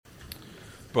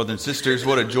Brothers and sisters,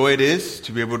 what a joy it is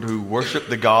to be able to worship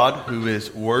the God who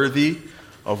is worthy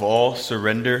of all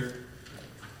surrender.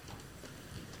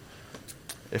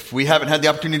 If we haven't had the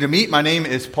opportunity to meet, my name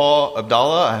is Paul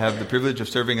Abdallah. I have the privilege of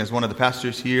serving as one of the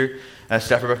pastors here at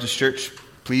Stafford Baptist Church.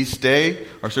 Please stay.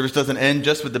 Our service doesn't end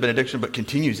just with the benediction, but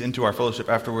continues into our fellowship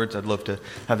afterwards. I'd love to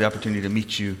have the opportunity to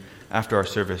meet you after our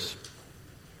service.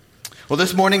 Well,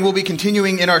 this morning we'll be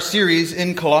continuing in our series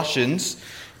in Colossians,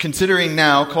 considering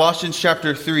now Colossians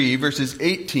chapter 3, verses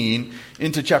 18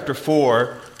 into chapter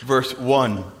 4, verse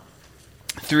 1.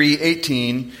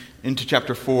 3:18 into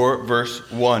chapter 4,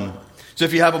 verse 1. So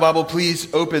if you have a Bible,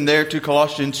 please open there to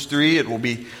Colossians 3. It will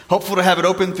be helpful to have it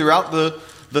open throughout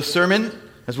the sermon,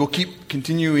 as we'll keep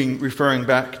continuing referring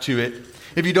back to it.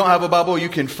 If you don't have a Bible, you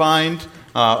can find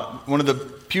one of the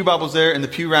pew Bibles there in the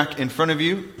pew rack in front of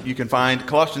you. You can find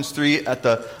Colossians 3 at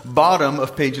the bottom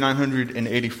of page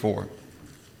 984.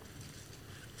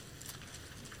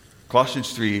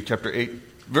 Colossians 3, chapter 8,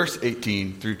 verse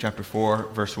 18 through chapter 4,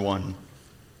 verse 1.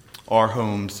 Our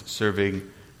homes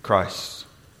serving Christ.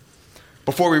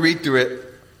 Before we read through it,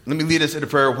 let me lead us in a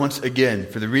prayer once again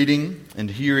for the reading and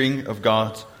hearing of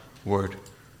God's Word.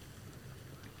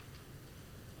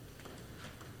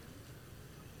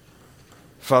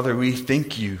 Father, we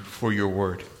thank you for your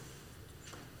Word.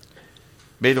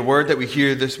 May the word that we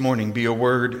hear this morning be a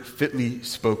word fitly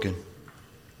spoken.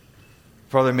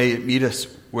 Father, may it meet us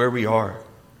where we are.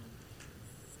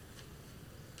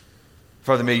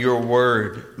 Father, may your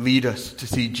word lead us to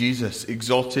see Jesus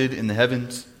exalted in the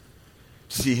heavens,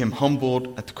 to see him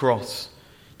humbled at the cross,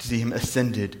 to see him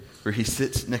ascended where he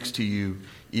sits next to you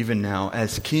even now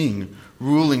as king,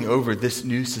 ruling over this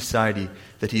new society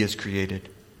that he has created.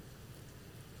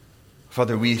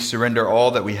 Father, we surrender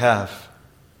all that we have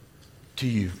to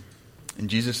you. In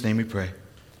Jesus' name we pray.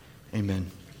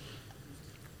 Amen.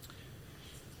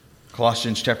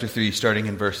 Colossians chapter 3, starting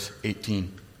in verse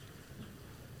 18.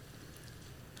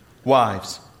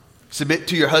 Wives, submit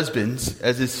to your husbands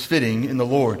as is fitting in the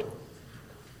Lord.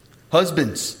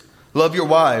 Husbands, love your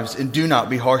wives and do not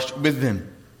be harsh with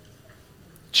them.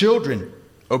 Children,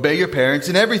 obey your parents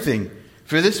in everything,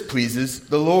 for this pleases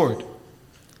the Lord.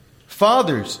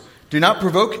 Fathers, do not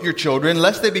provoke your children,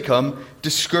 lest they become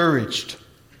discouraged.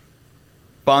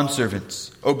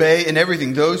 Bondservants, obey in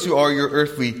everything those who are your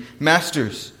earthly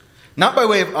masters, not by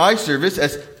way of eye service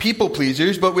as people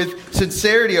pleasers, but with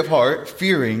sincerity of heart,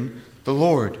 fearing the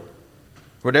Lord.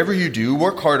 Whatever you do,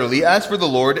 work heartily as for the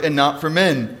Lord and not for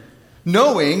men,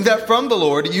 knowing that from the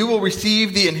Lord you will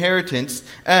receive the inheritance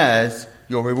as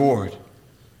your reward.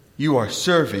 You are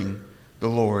serving the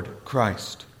Lord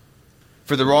Christ.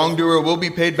 For the wrongdoer will be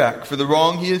paid back for the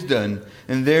wrong he has done,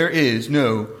 and there is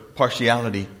no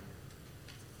partiality.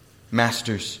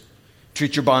 Masters,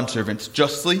 treat your bondservants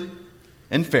justly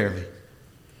and fairly,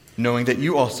 knowing that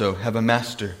you also have a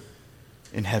master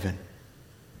in heaven.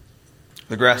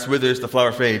 The grass withers, the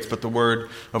flower fades, but the word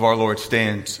of our Lord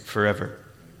stands forever.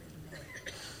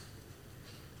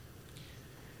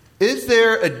 Is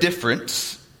there a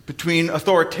difference between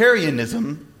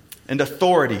authoritarianism and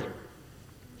authority?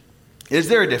 Is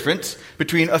there a difference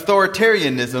between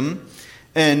authoritarianism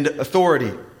and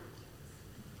authority?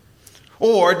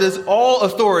 Or does all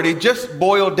authority just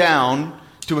boil down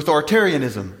to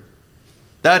authoritarianism?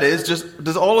 That is,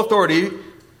 does all authority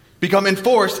become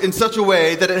enforced in such a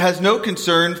way that it has no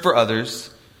concern for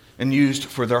others and used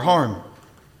for their harm?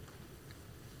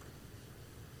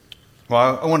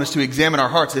 Well, I want us to examine our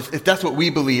hearts if that's what we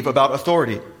believe about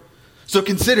authority. So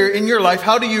consider in your life,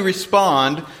 how do you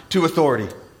respond to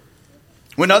authority?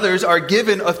 When others are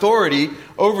given authority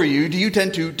over you, do you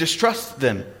tend to distrust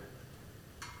them?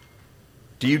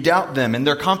 Do you doubt them and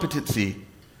their competency?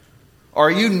 Are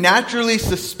you naturally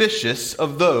suspicious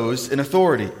of those in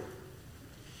authority?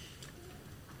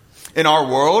 In our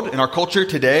world, in our culture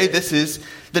today, this is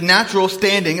the natural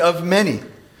standing of many.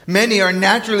 Many are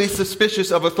naturally suspicious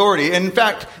of authority. And in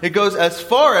fact, it goes as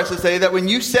far as to say that when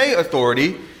you say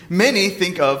authority, many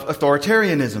think of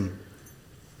authoritarianism.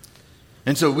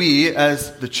 And so we,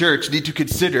 as the church, need to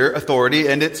consider authority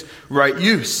and its right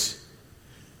use.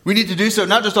 We need to do so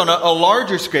not just on a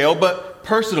larger scale, but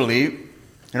personally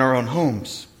in our own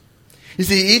homes. You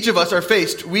see, each of us are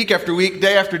faced week after week,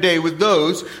 day after day, with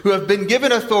those who have been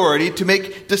given authority to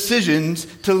make decisions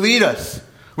to lead us,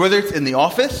 whether it's in the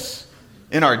office,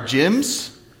 in our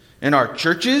gyms, in our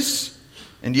churches,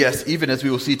 and yes, even as we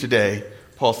will see today,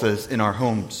 Paul says, in our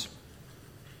homes.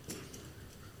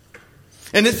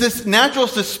 And it's this natural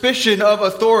suspicion of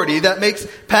authority that makes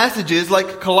passages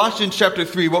like Colossians chapter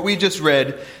 3, what we just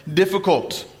read,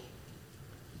 difficult.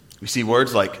 We see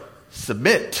words like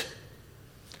submit,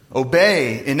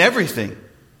 obey in everything,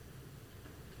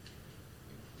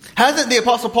 Hasn't the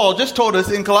Apostle Paul just told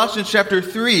us in Colossians chapter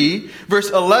 3,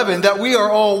 verse 11, that we are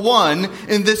all one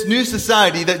in this new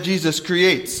society that Jesus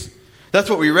creates? That's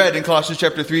what we read in Colossians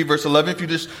chapter 3, verse 11. If you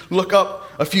just look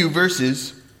up a few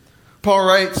verses, Paul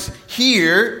writes,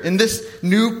 here in this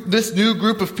new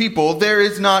group of people, there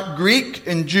is not Greek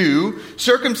and Jew,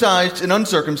 circumcised and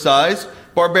uncircumcised,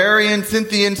 barbarian,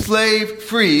 Scythian, slave,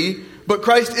 free, but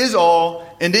Christ is all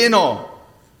and in all.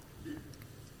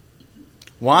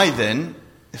 Why then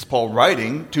is Paul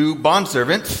writing to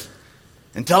bondservants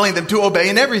and telling them to obey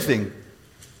in everything?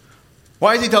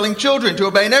 Why is he telling children to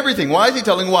obey in everything? Why is he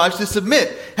telling wives to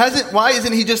submit? Why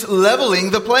isn't he just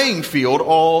leveling the playing field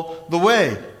all the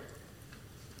way?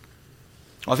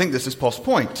 I think this is Paul's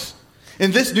point.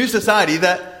 In this new society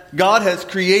that God has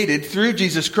created through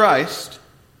Jesus Christ,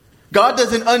 God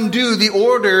doesn't undo the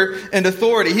order and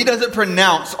authority. He doesn't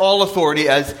pronounce all authority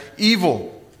as evil,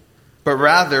 but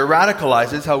rather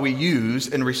radicalizes how we use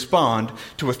and respond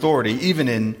to authority, even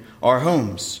in our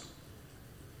homes.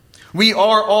 We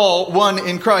are all one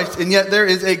in Christ, and yet there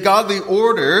is a godly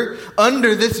order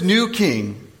under this new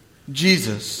King,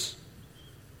 Jesus.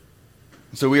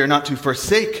 So we are not to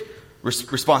forsake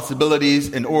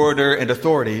responsibilities and order and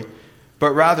authority,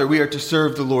 but rather we are to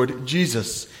serve the Lord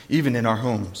Jesus, even in our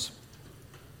homes.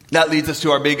 That leads us to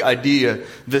our big idea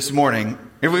this morning.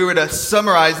 If we were to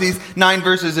summarize these 9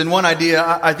 verses in one idea,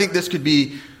 I think this could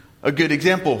be a good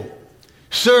example.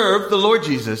 Serve the Lord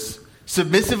Jesus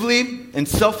submissively and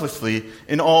selflessly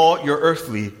in all your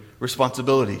earthly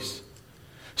responsibilities.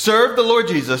 Serve the Lord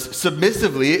Jesus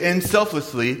submissively and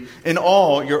selflessly in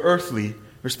all your earthly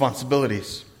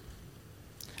responsibilities.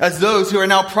 As those who are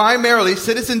now primarily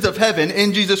citizens of heaven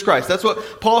in Jesus Christ. That's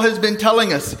what Paul has been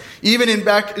telling us. Even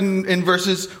back in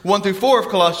verses 1 through 4 of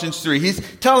Colossians 3. He's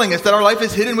telling us that our life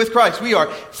is hidden with Christ. We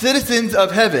are citizens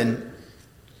of heaven.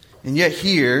 And yet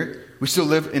here, we still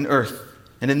live in earth.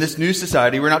 And in this new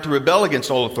society, we're not to rebel against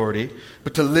all authority,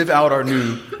 but to live out our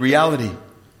new reality.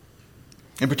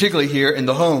 And particularly here in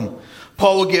the home.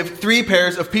 Paul will give 3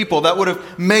 pairs of people that would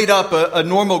have made up a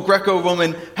normal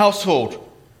Greco-Roman household.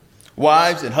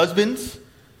 Wives and husbands,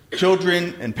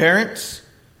 children and parents,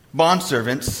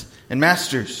 bondservants and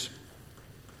masters.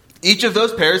 Each of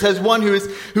those pairs has one who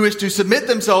is to submit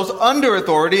themselves under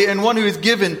authority and one who is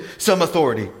given some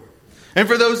authority. And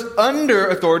for those under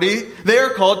authority, they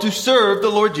are called to serve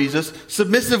the Lord Jesus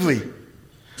submissively,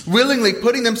 willingly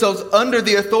putting themselves under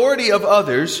the authority of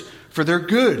others for their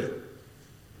good.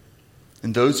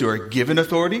 And those who are given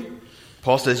authority,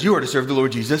 Paul says you are to serve the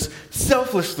Lord Jesus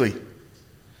selflessly.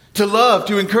 To love,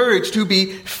 to encourage, to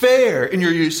be fair in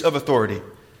your use of authority.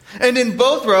 And in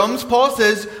both realms, Paul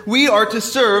says we are to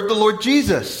serve the Lord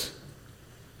Jesus.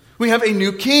 We have a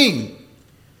new king.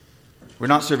 We're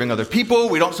not serving other people,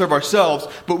 we don't serve ourselves,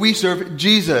 but we serve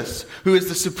Jesus, who is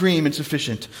the supreme and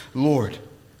sufficient Lord.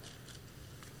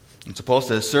 And so Paul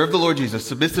says, serve the Lord Jesus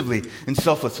submissively and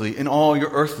selflessly in all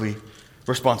your earthly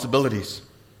responsibilities.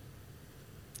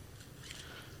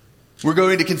 We're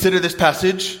going to consider this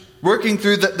passage working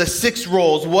through the 6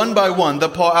 roles, one by one,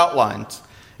 that Paul outlines.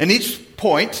 And each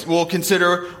point, we'll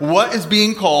consider what is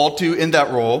being called to in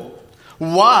that role,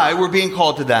 why we're being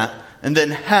called to that, and then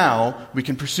how we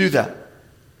can pursue that.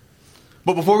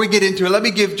 But before we get into it, let me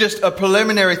give just a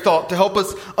preliminary thought to help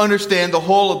us understand the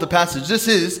whole of the passage. This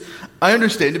is, I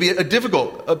understand, to be a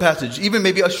difficult passage, even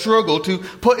maybe a struggle to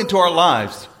put into our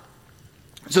lives.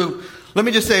 So let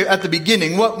me just say at the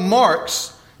beginning, what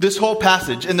marks this whole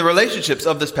passage and the relationships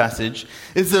of this passage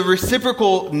is the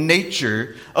reciprocal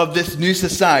nature of this new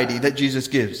society that Jesus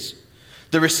gives.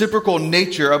 The reciprocal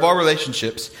nature of our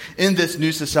relationships in this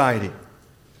new society.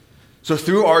 So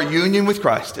through our union with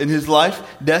Christ in his life,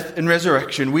 death, and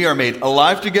resurrection, we are made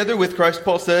alive together with Christ,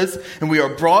 Paul says, and we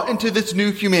are brought into this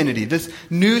new humanity, this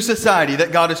new society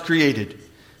that God has created.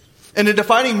 And a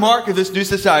defining mark of this new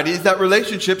society is that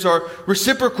relationships are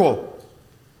reciprocal.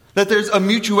 That there's a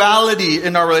mutuality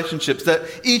in our relationships, that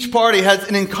each party has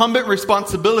an incumbent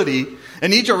responsibility,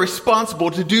 and each are responsible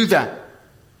to do that.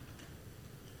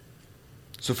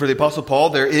 So for the Apostle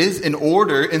Paul, there is an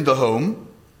order in the home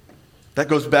that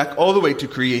goes back all the way to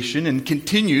creation and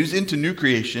continues into new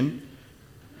creation.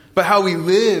 But how we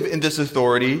live in this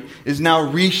authority is now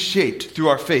reshaped through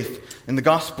our faith in the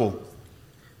gospel.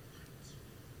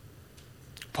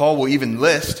 Paul will even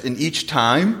list in each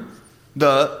time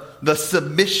the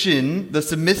submissive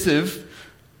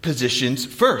positions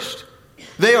first.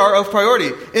 They are of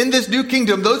priority. In this new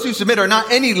kingdom, those who submit are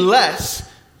not any less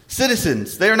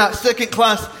citizens. They are not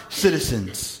second-class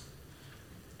citizens.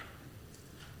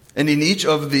 And in each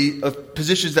of the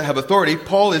positions that have authority,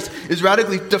 Paul is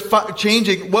radically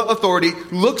changing what authority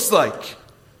looks like.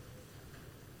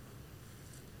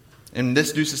 In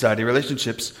this new society,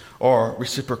 relationships are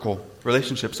reciprocal.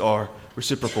 Relationships are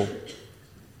reciprocal.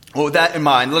 Well, with that in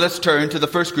mind, let us turn to the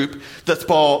first group that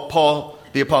Paul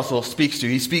the Apostle speaks to.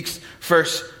 He speaks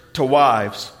first to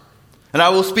wives. And I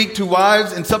will speak to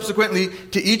wives and subsequently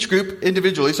to each group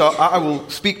individually. So I will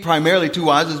speak primarily to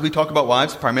wives as we talk about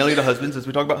wives, primarily to husbands as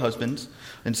we talk about husbands,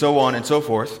 and so on and so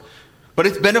forth. But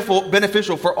it's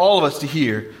beneficial for all of us to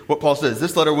hear what Paul says.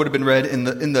 This letter would have been read in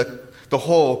the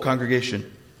whole congregation.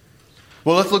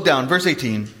 Well, let's look down. Verse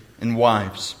 18, in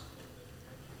wives.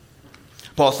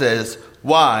 Paul says,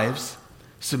 "Wives,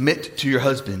 submit to your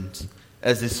husbands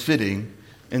as is fitting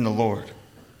in the Lord."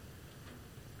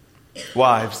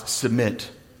 Wives, submit.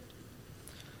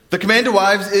 The command to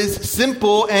wives is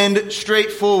simple and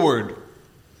straightforward.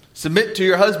 Submit to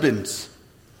your husbands.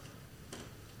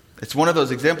 It's one of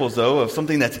those examples, though, of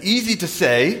something that's easy to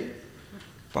say,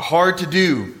 but hard to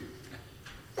do.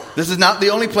 This is not the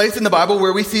only place in the Bible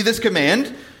where we see this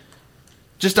command.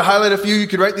 Just to highlight a few, you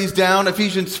could write these down.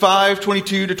 Ephesians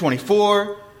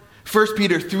 5:22-24. 1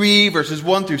 Peter 3, verses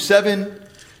 1 through 7.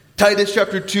 Titus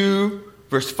chapter 2,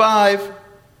 verse 5.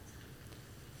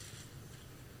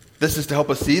 This is to help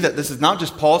us see that this is not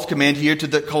just Paul's command here to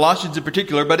the Colossians in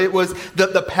particular, but it was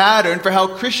the pattern for how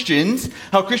Christian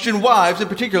wives in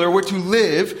particular were to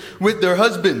live with their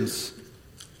husbands.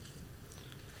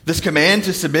 This command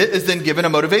to submit is then given a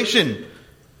motivation,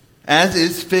 as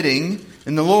is fitting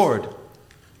in the Lord.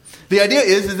 The idea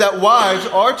is that wives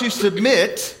are to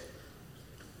submit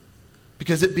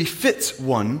because it befits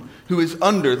one who is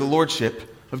under the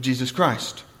lordship of Jesus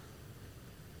Christ.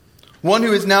 One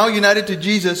who is now united to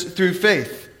Jesus through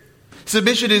faith.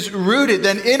 Submission is rooted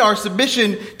then in our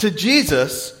submission to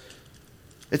Jesus.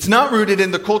 It's not rooted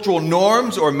in the cultural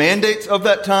norms or mandates of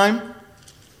that time.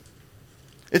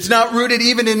 It's not rooted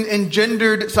even in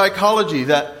gendered psychology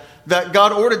that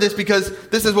God ordered this because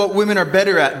this is what women are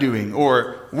better at doing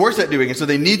or worse at doing, and so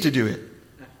they need to do it.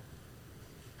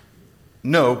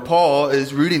 No, Paul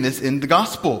is rooting this in the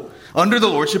gospel, under the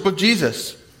lordship of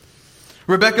Jesus.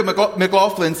 Rebecca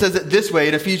McLaughlin says it this way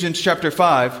in Ephesians chapter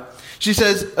 5. She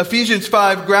says, Ephesians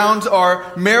 5 grounds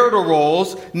our marital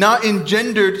roles not in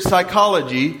gendered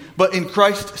psychology, but in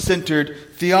Christ-centered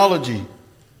theology.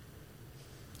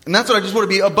 And that's what I just want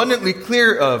to be abundantly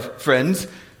clear of, friends,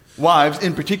 wives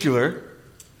in particular.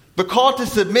 The call to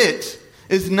submit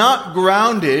is not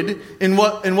grounded in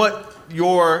what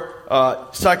your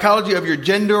psychology of your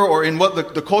gender or in what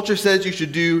the culture says you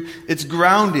should do. It's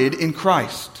grounded in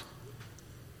Christ.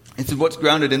 It's what's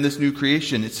grounded in this new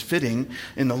creation. It's fitting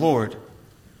in the Lord.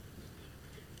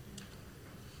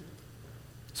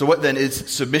 So what then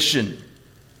is submission?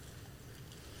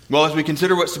 Well, as we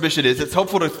consider what submission is, it's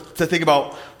helpful to think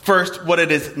about first what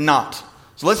it is not.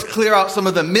 So let's clear out some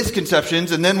of the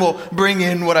misconceptions, and then we'll bring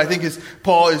in what I think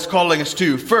Paul is calling us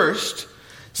to. First,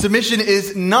 submission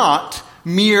is not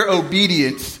mere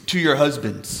obedience to your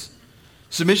husbands.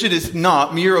 Submission is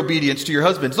not mere obedience to your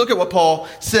husbands. Look at what Paul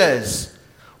says.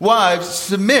 Wives,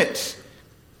 submit.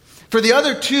 For the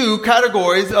other two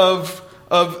categories of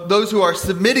those who are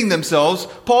submitting themselves,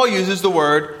 Paul uses the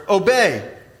word obey.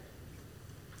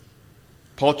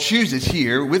 Paul chooses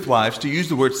here with wives to use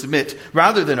the word submit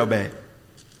rather than obey.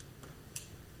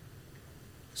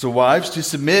 So wives, to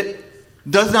submit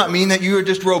does not mean that you are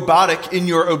just robotic in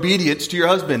your obedience to your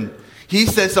husband. He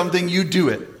says something, you do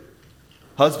it.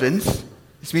 Husbands,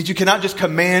 this means you cannot just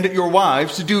command your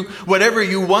wives to do whatever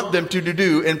you want them to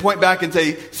do and point back and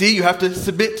say, see, you have to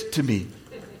submit to me.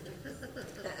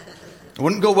 It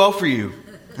wouldn't go well for you.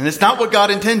 And it's not what God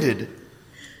intended.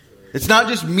 It's not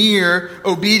just mere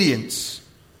obedience.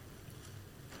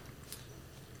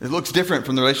 It looks different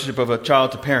from the relationship of a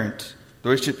child to parent. The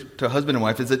relationship to husband and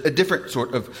wife is a different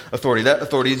sort of authority. That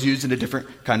authority is used in a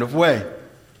different kind of way.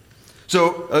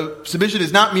 So submission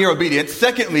is not mere obedience.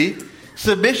 Secondly,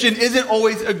 submission isn't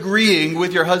always agreeing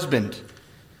with your husband.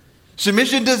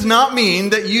 Submission does not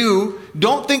mean that you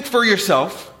don't think for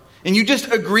yourself and you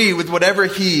just agree with whatever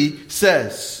he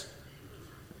says.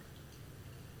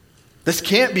 This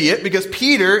can't be it, because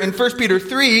Peter in 1 Peter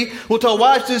 3 will tell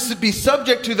wives to be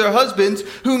subject to their husbands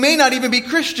who may not even be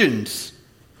Christians.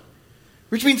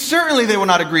 Which means certainly they will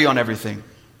not agree on everything.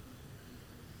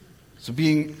 So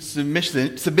being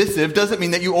submissive doesn't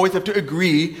mean that you always have to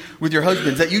agree with your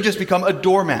husbands, that you just become a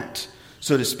doormat,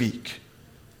 so to speak.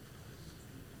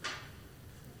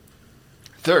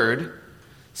 Third,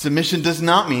 submission does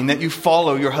not mean that you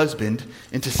follow your husband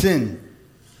into sin.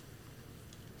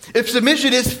 If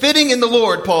submission is fitting in the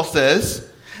Lord, Paul says,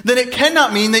 then it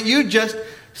cannot mean that you just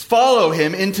follow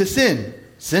him into sin.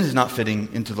 Sin is not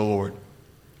fitting into the Lord.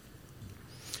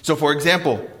 So, for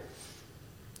example,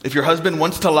 If your husband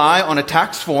wants to lie on a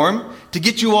tax form to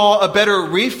get you all a better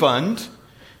refund,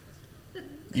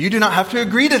 you do not have to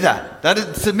agree to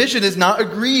that. Submission is not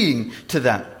agreeing to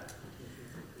that.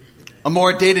 A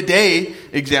more day-to-day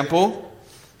example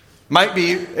might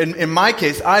be, in my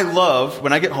case, I love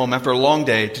when I get home after a long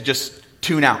day to just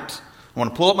tune out. I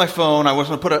want to pull up my phone. I want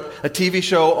to put a TV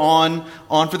show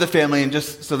on for the family, and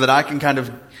just so that I can kind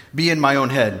of be in my own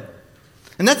head.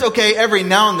 And that's okay every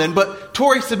now and then, but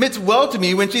Tori submits well to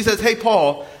me when she says, "Hey,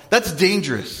 Paul, that's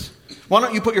dangerous. Why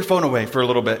don't you put your phone away for a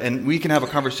little bit and we can have a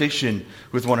conversation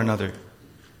with one another?"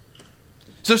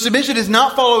 So submission is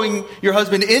not following your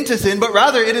husband into sin, but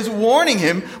rather it is warning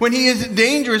him when he is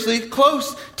dangerously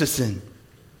close to sin.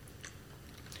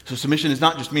 So submission is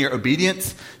not just mere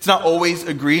obedience. It's not always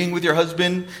agreeing with your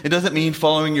husband. It doesn't mean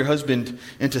following your husband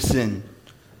into sin.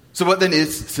 So what then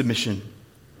is submission?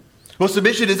 Well,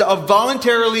 submission is a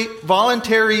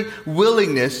voluntary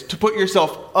willingness to put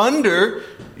yourself under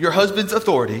your husband's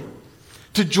authority,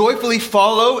 to joyfully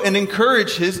follow and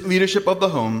encourage his leadership of the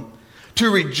home, to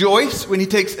rejoice when he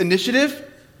takes initiative,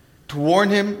 to warn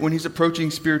him when he's approaching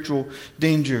spiritual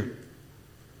danger.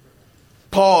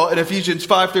 Paul in Ephesians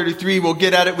 5:33 will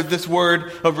get at it with this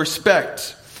word of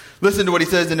respect. Listen to what he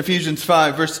says in Ephesians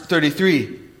 5, verse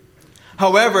 33.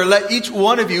 "However, let each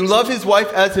one of you love his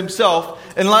wife as himself,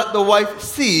 and let the wife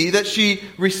see that she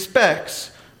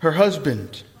respects her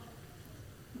husband."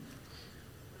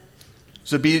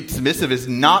 So be submissive is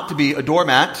not to be a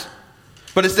doormat,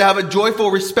 but it's to have a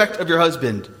joyful respect of your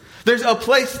husband. There's a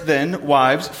place then,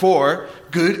 wives, for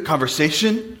good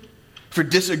conversation, for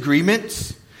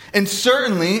disagreements, and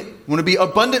certainly, I want to be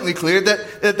abundantly clear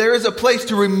that there is a place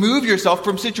to remove yourself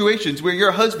from situations where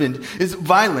your husband is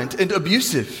violent and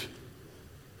abusive.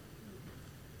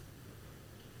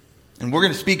 And we're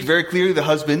going to speak very clearly to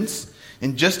husbands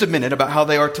in just a minute about how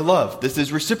they are to love. This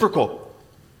is reciprocal.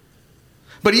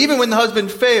 But even when the husband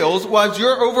fails, wives,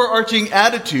 your overarching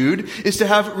attitude is to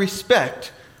have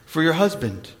respect for your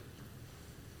husband.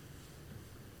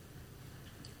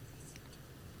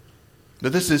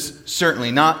 But this is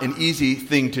certainly not an easy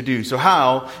thing to do. So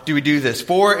how do we do this?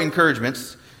 4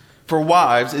 encouragements for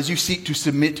wives as you seek to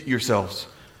submit yourselves.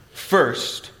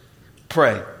 First,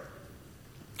 pray.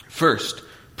 First,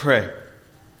 pray.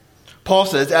 Paul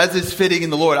says, as is fitting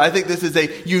in the Lord, I think this is a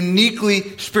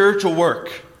uniquely spiritual work.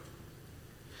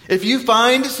 If you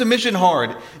find submission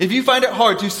hard, if you find it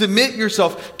hard to submit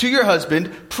yourself to your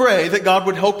husband, pray that God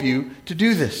would help you to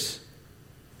do this.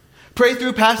 Pray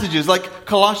through passages like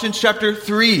Colossians chapter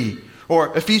 3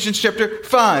 or Ephesians chapter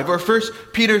 5 or 1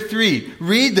 Peter 3.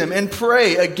 Read them and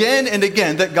pray again and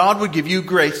again that God would give you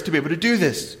grace to be able to do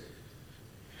this.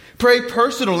 Pray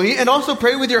personally and also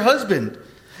pray with your husband.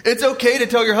 It's okay to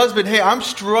tell your husband, "Hey, I'm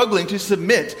struggling to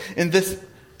submit in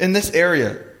this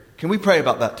area. Can we pray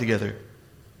about that together?"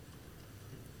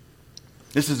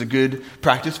 This is a good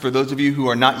practice for those of you who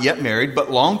are not yet married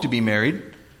but long to be married.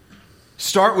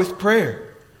 Start with prayer.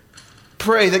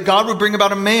 Pray that God would bring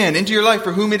about a man into your life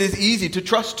for whom it is easy to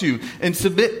trust to and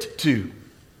submit to.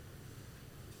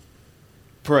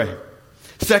 Pray.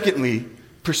 Secondly,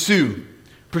 pursue.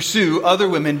 Pursue other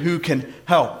women who can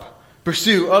help.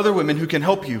 Pursue other women who can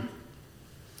help you.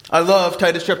 I love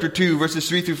Titus chapter 2, verses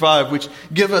 3 through 5, which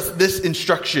give us this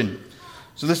instruction.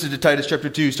 So listen to Titus chapter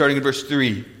 2, starting in verse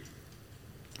 3.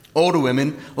 "Older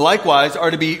women, likewise,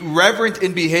 are to be reverent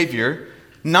in behavior,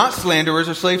 not slanderers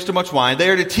or slaves to much wine. They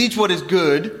are to teach what is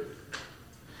good,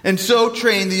 and so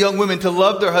train the young women to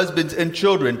love their husbands and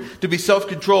children, to be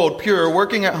self-controlled, pure,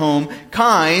 working at home,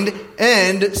 kind,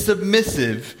 and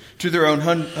submissive to their own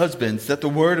husbands, that the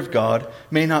word of God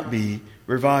may not be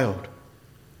reviled."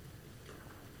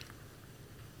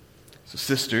 So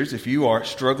sisters, if you are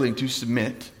struggling to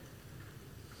submit,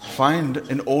 find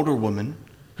an older woman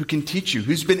who can teach you,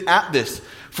 who's been at this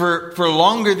for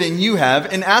longer than you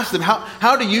have, and ask them,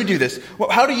 how do you do this?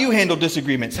 How do you handle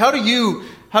disagreements? How do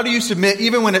you submit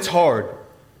even when it's hard?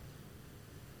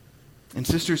 And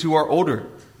sisters who are older,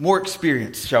 more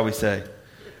experienced, shall we say,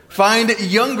 find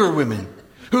younger women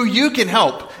who you can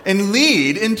help and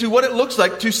lead into what it looks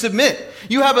like to submit.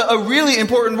 You have a really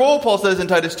important role, Paul says in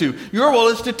Titus 2. Your role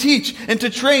is to teach and to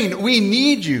train. We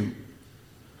need you.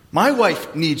 My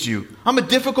wife needs you. I'm a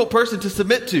difficult person to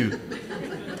submit to.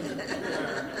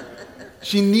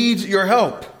 She needs your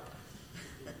help.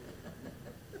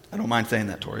 I don't mind saying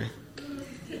that, Tori.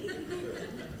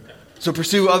 So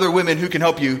pursue other women who can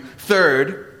help you.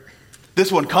 Third,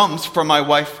 this one comes from my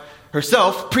wife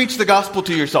herself. Preach the gospel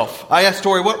to yourself. I asked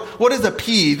Tori, what is a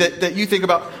P that you think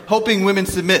about helping women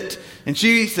submit? And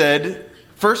she said,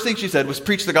 first thing she said was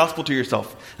preach the gospel to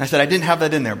yourself. And I said, I didn't have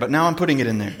that in there, but now I'm putting it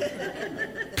in there.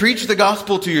 preach the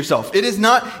gospel to yourself. It is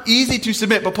not easy to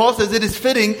submit, but Paul says it is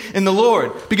fitting in the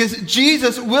Lord, because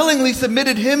Jesus willingly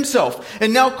submitted himself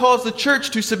and now calls the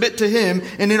church to submit to him,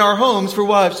 and in our homes for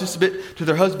wives to submit to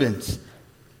their husbands.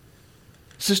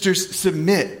 Sisters,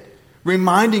 submit,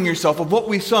 reminding yourself of what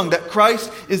we sung, that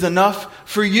Christ is enough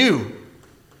for you.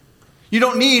 You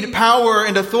don't need power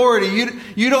and authority.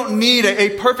 You don't need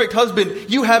a perfect husband.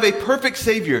 You have a perfect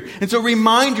Savior. And so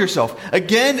remind yourself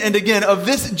again and again of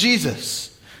this Jesus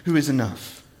who is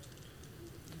enough.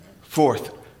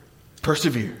 Fourth,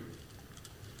 persevere.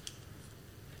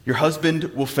 Your husband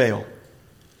will fail.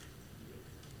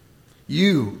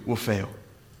 You will fail.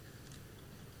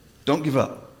 Don't give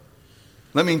up.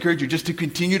 Let me encourage you just to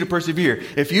continue to persevere.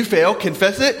 If you fail,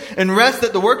 confess it and rest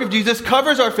that the work of Jesus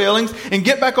covers our failings, and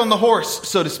get back on the horse,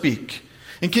 so to speak.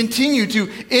 And continue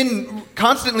to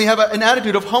constantly have an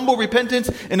attitude of humble repentance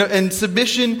and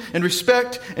submission and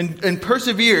respect and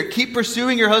persevere. Keep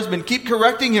pursuing your husband. Keep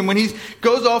correcting him when he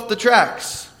goes off the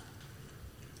tracks.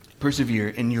 Persevere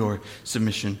in your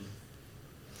submission.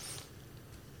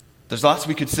 There's lots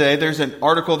we could say. There's an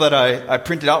article that I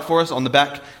printed out for us on the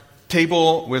back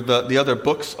table where the other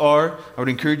books are. I would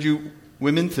encourage you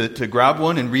women to grab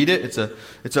one and read it.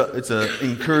 It's a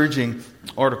encouraging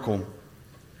article.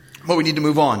 But we need to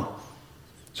move on.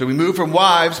 So we move from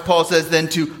wives, Paul says, then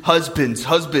to husbands.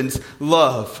 Husbands,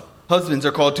 love. Husbands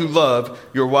are called to love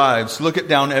your wives. Look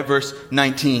down at verse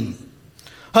 19.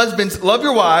 Husbands, love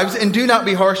your wives and do not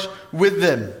be harsh with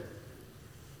them.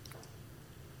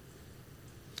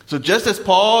 So just as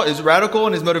Paul is radical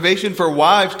in his motivation for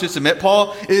wives to submit,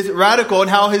 Paul is radical in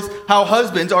how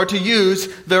husbands are to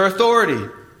use their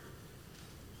authority.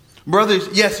 Brothers,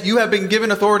 yes, you have been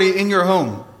given authority in your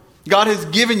home. God has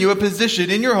given you a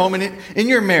position in your home and in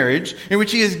your marriage in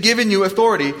which he has given you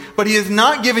authority, but he has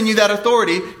not given you that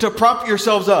authority to prop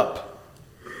yourselves up.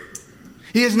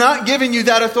 He has not given you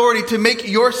that authority to make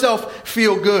yourself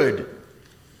feel good,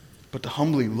 but to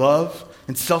humbly love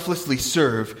and selflessly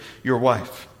serve your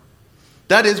wife.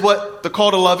 That is what the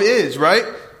call to love is, right?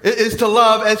 It is to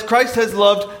love as Christ has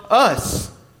loved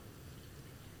us.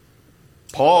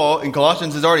 Paul in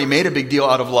Colossians has already made a big deal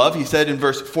out of love. He said in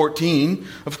verse 14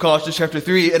 of Colossians chapter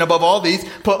 3, and above all these,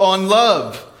 put on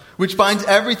love, which binds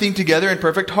everything together in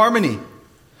perfect harmony.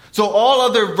 So all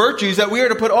other virtues that we are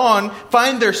to put on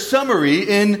find their summary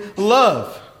in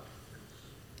love.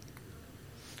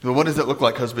 So what does it look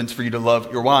like, husbands, for you to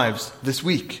love your wives this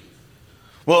week?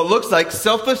 Well, it looks like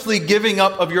selflessly giving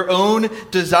up of your own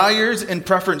desires and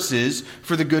preferences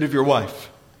for the good of your wife.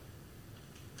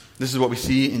 This is what we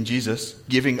see in Jesus,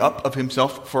 giving up of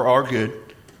himself for our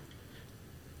good.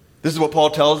 This is what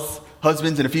Paul tells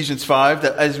husbands in Ephesians 5,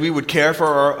 that as we would care for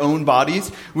our own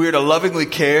bodies, we are to lovingly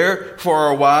care for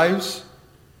our wives.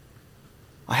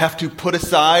 I have to put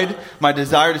aside my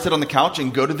desire to sit on the couch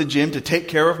and go to the gym to take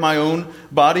care of my own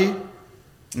body.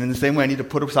 And in the same way, I need to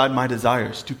put aside my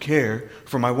desires to care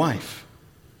for my wife.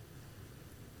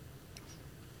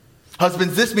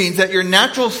 Husbands, this means that your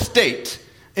natural state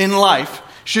in life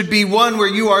should be one where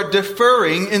you are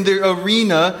deferring in the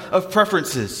arena of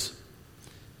preferences.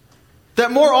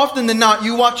 That more often than not,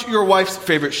 you watch your wife's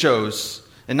favorite shows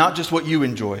and not just what you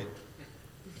enjoy.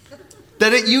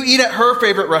 That you eat at her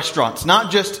favorite restaurants,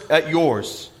 not just at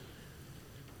yours.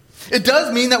 It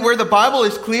does mean that where the Bible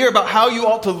is clear about how you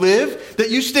ought to live,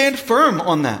 that you stand firm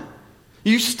on that.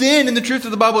 You stand in the truth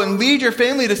of the Bible and lead your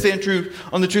family to stand true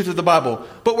on the truth of the Bible.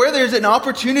 But where there's an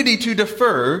opportunity to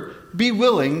defer, be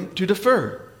willing to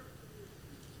defer.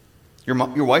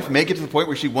 Your wife may get to the point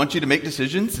where she wants you to make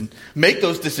decisions and make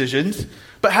those decisions,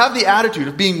 but have the attitude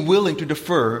of being willing to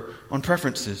defer on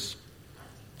preferences.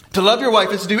 To love your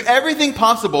wife is to do everything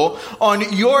possible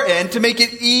on your end to make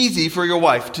it easy for your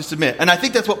wife to submit. And I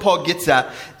think that's what Paul gets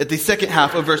at the second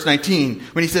half of verse 19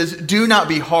 when he says, do not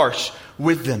be harsh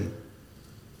with them.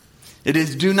 It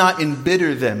is, do not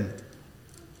embitter them.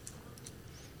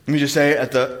 Let me just say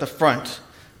at the front,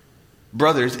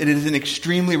 brothers, it is an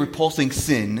extremely repulsing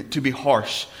sin to be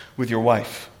harsh with your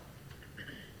wife.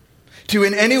 To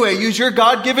in any way use your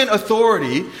God-given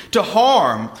authority to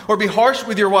harm or be harsh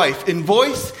with your wife in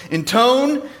voice, in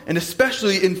tone, and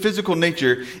especially in physical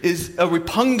nature is a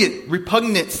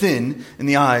repugnant sin in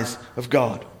the eyes of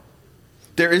God.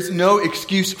 There is no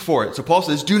excuse for it. So Paul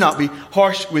says, do not be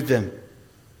harsh with them.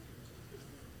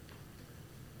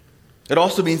 It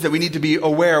also means that we need to be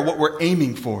aware of what we're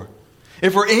aiming for.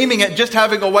 If we're aiming at just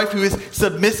having a wife who is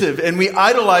submissive and we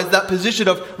idolize that position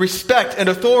of respect and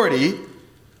authority,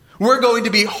 we're going to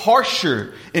be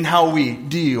harsher in how we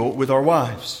deal with our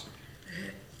wives.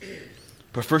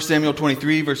 But 1 Samuel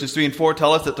 23 verses 3 and 4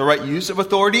 tell us that the right use of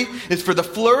authority is for the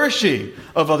flourishing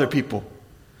of other people.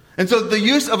 And so the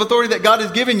use of authority that God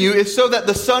has given you is so that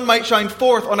the sun might shine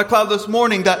forth on a cloudless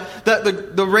morning, that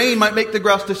the rain might make the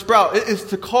grass to sprout. It is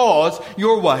to cause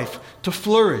your wife to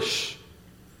flourish.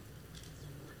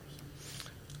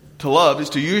 To love is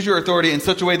to use your authority in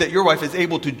such a way that your wife is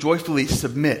able to joyfully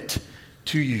submit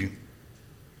to you.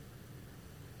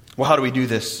 Well, how do we do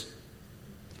this?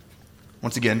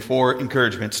 Once again, 4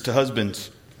 encouragements to husbands.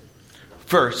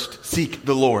 First, seek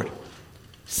the Lord.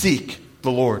 Seek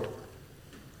the Lord.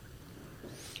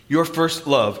 Your first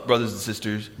love, brothers and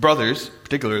sisters, brothers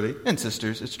particularly, and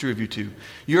sisters, it's true of you too.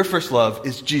 Your first love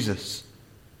is Jesus.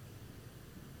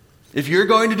 If you're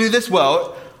going to do this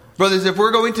well, brothers, if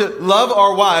we're going to love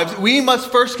our wives, we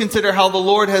must first consider how the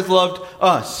Lord has loved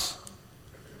us.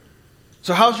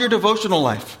 So how's your devotional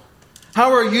life?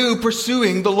 How are you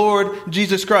pursuing the Lord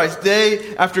Jesus Christ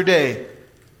day after day?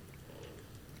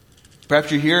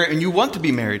 Perhaps you're here and you want to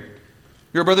be married.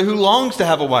 You're a brother who longs to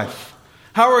have a wife.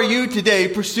 How are you today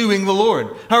pursuing the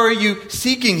Lord? How are you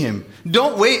seeking Him?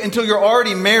 Don't wait until you're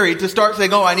already married to start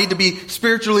saying, I need to be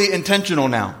spiritually intentional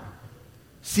now.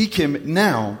 Seek Him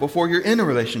now before you're in a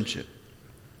relationship.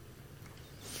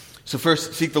 So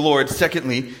first, seek the Lord.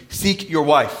 Secondly, seek your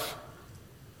wife.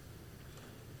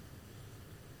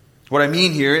 What I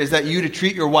mean here is that you to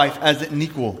treat your wife as an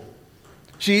equal.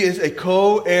 She is a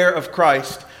co-heir of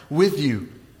Christ with you.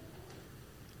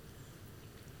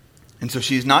 And so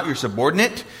she is not your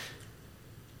subordinate.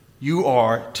 You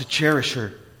are to cherish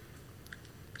her.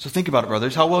 So think about it,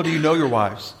 brothers. How well do you know your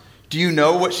wives? Do you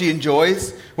know what she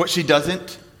enjoys, what she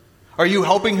doesn't? Are you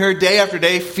helping her day after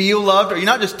day feel loved? Are you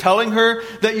not just telling her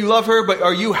that you love her, but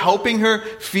are you helping her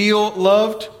feel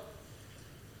loved?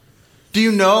 Do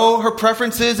you know her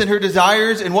preferences and her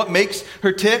desires and what makes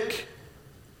her tick?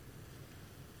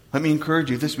 Let me encourage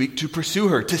you this week to pursue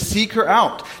her, to seek her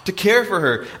out, to care for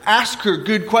her, ask her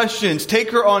good questions,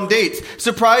 take her on dates,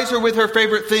 surprise her with her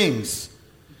favorite things,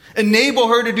 enable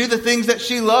her to do the things that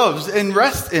she loves and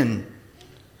rests in.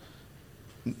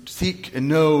 Seek and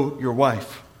know your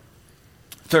wife.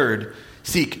 Third,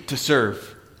 seek to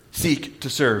serve. Seek to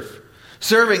serve.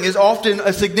 Serving is often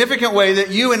a significant way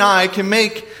that you and I can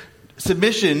make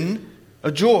submission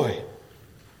a joy.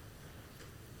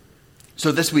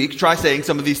 So this week, try saying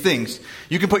some of these things.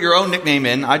 You can put your own nickname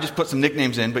in. I just put some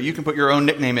nicknames in, but you can put your own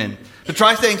nickname in. So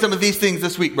try saying some of these things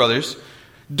this week, brothers.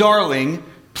 Darling,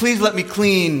 please let me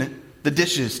clean the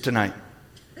dishes tonight.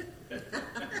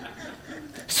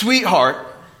 Sweetheart,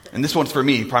 and this one's for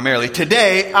me primarily,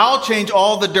 today I'll change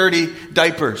all the dirty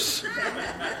diapers.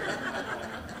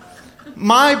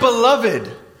 My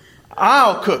beloved,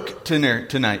 I'll cook dinner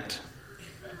tonight.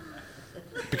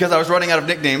 Because I was running out of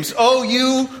nicknames. Oh,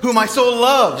 you who my soul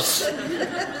loves.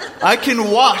 I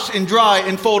can wash and dry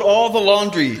and fold all the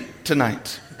laundry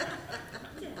tonight.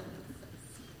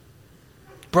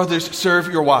 Brothers,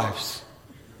 serve your wives.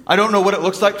 I don't know what it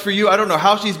looks like for you. I don't know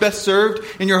how she's best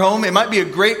served in your home. It might be a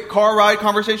great car ride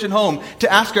conversation home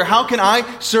to ask her, how can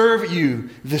I serve you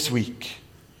this week?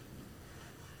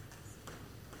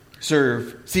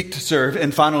 Serve, seek to serve,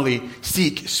 and finally,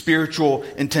 seek spiritual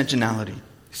intentionality.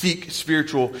 Seek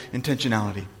spiritual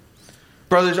intentionality.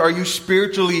 Brothers, are you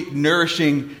spiritually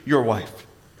nourishing your wife?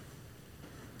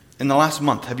 In the last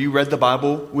month, have you read the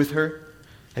Bible with her?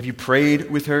 Have you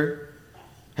prayed with her?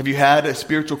 Have you had a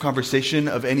spiritual conversation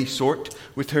of any sort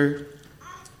with her?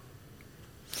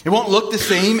 It won't look the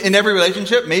same in every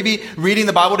relationship. Maybe reading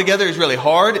the Bible together is really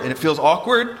hard and it feels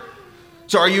awkward.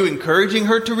 So are you encouraging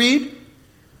her to read?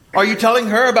 Are you telling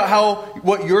her about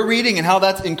what you're reading and how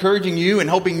that's encouraging you and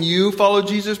helping you follow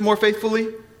Jesus more faithfully?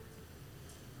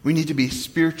 We need to be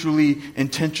spiritually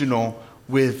intentional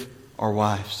with our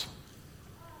wives.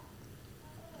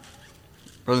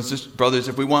 Brothers,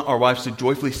 if we want our wives to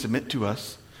joyfully submit to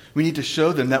us, we need to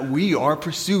show them that we are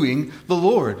pursuing the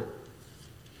Lord.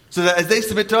 So that as they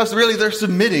submit to us, really they're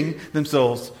submitting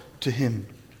themselves to Him.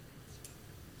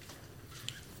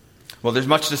 Well, there's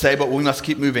much to say, but we must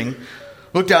keep moving.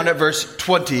 Look down at verse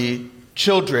 20.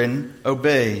 Children,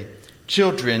 obey.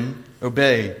 Children,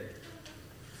 obey.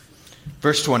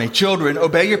 Verse 20. Children,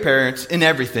 obey your parents in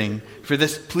everything, for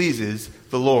this pleases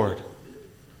the Lord.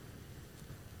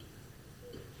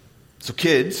 So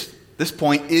kids, this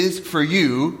point is for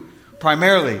you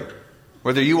primarily.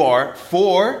 Whether you are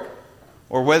 4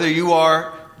 or whether you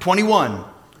are 21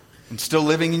 and still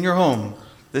living in your home,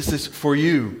 this is for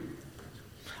you.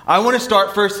 I want to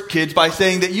start first, kids, by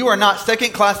saying that you are not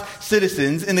second-class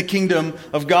citizens in the kingdom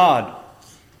of God.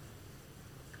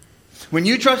 When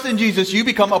you trust in Jesus, you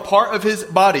become a part of His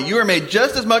body. You are made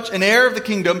just as much an heir of the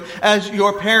kingdom as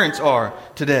your parents are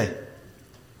today.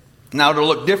 Now it'll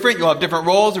look different. You'll have different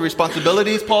roles and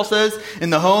responsibilities, Paul says, in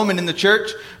the home and in the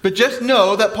church. But just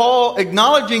know that Paul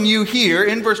acknowledging you here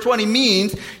in verse 20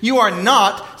 means you are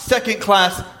not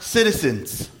second-class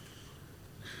citizens.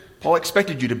 Paul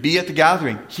expected you to be at the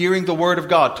gathering, hearing the word of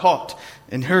God taught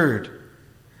and heard.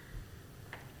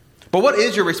 But what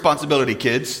is your responsibility,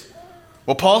 kids?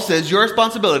 Well, Paul says your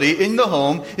responsibility in the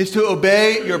home is to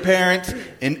obey your parents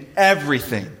in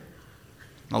everything.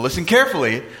 Now listen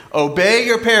carefully. Obey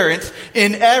your parents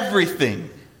in everything.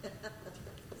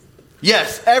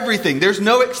 Yes, everything. There's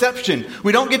no exception.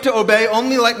 We don't get to obey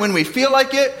only like when we feel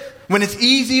like it, when it's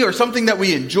easy or something that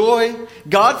we enjoy.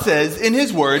 God says in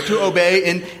His Word to obey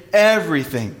in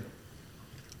everything.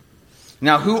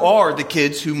 Now, who are the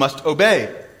kids who must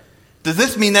obey? Does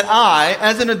this mean that I,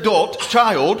 as an adult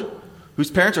child, whose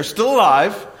parents are still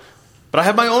alive, but I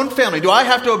have my own family, do I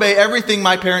have to obey everything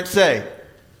my parents say?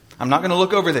 I'm not going to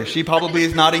look over there. She probably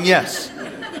is nodding yes.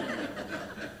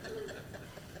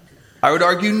 I would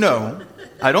argue no.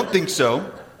 I don't think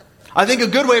so. I think a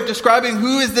good way of describing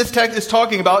who is this text is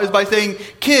talking about is by saying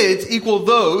kids equal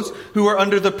those who are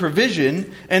under the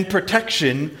provision and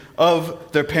protection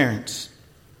of their parents.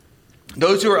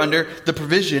 Those who are under the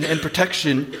provision and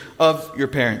protection of your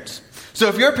parents. So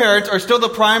if your parents are still the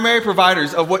primary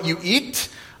providers of what you eat,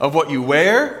 of what you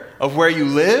wear, of where you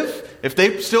live, if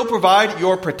they still provide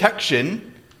your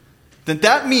protection, then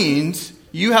that means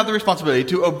you have the responsibility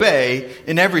to obey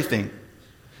in everything.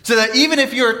 So that even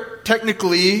if you're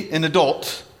technically an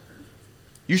adult,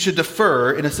 you should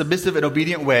defer in a submissive and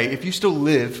obedient way if you still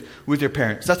live with your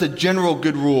parents. That's a general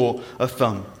good rule of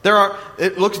thumb.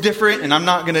 It looks different, and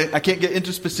I can't get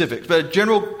into specifics, but a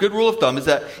general good rule of thumb is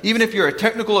that even if you're a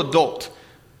technical adult,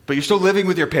 but you're still living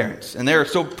with your parents, and they are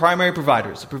still primary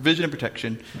providers of provision and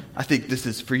protection, I think this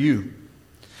is for you.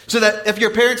 So that if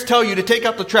your parents tell you to take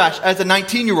out the trash as a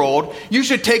 19-year-old, you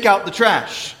should take out the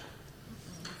trash.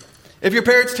 If your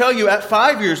parents tell you at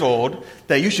 5 years old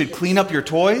that you should clean up your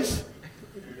toys,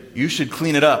 you should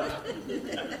clean it up.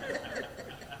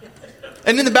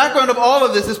 And in the background of all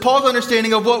of this is Paul's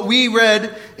understanding of what we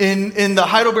read in the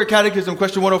Heidelberg Catechism,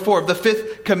 question 104, of the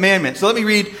fifth commandment. So let me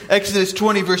read Exodus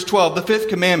 20, verse 12, the fifth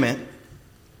commandment.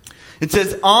 It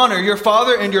says, "Honor your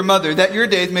father and your mother, that your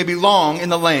days may be long in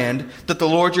the land that the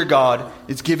Lord your God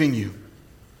is giving you."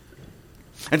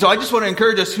 And so I just want to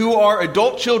encourage us who are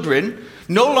adult children,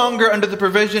 no longer under the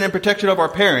provision and protection of our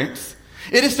parents.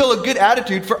 It is still a good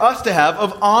attitude for us to have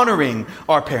of honoring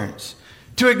our parents.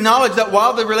 To acknowledge that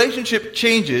while the relationship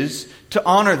changes, to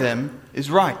honor them is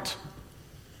right.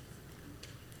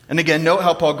 And again, note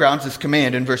how Paul grounds this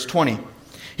command in verse 20.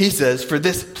 He says, "For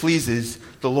this pleases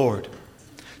the Lord."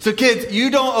 So kids, you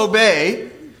don't obey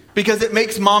because it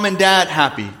makes mom and dad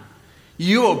happy.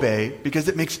 You obey because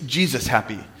it makes Jesus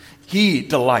happy. He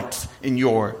delights in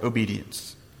your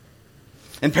obedience.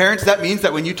 And parents, that means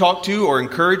that when you talk to or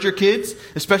encourage your kids,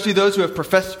 especially those who have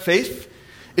professed faith,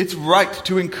 it's right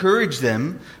to encourage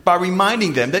them by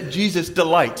reminding them that Jesus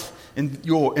delights in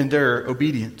their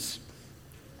obedience.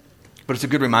 But it's a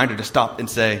good reminder to stop and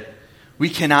say, we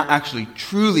cannot actually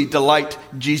truly delight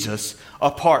Jesus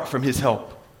apart from His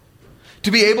help.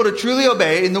 To be able to truly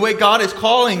obey in the way God is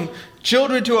calling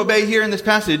children to obey here in this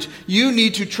passage, you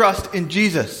need to trust in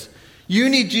Jesus. You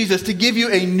need Jesus to give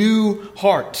you a new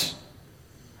heart.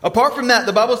 Apart from that,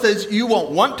 the Bible says you won't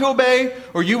want to obey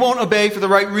or you won't obey for the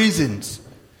right reasons.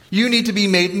 You need to be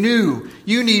made new.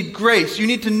 You need grace. You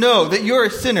need to know that you're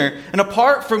a sinner. And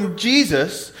apart from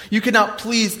Jesus, you cannot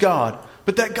please God.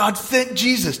 But that God sent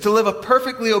Jesus to live a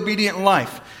perfectly obedient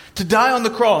life, to die on the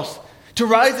cross, to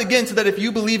rise again so that if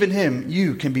you believe in Him,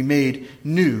 you can be made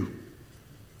new.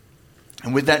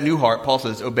 And with that new heart, Paul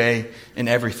says, obey in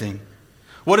everything.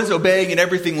 What does obeying in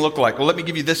everything look like? Well, let me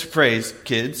give you this phrase,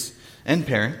 kids and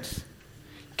parents.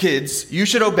 Kids, you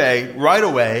should obey right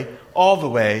away, all the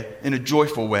way, in a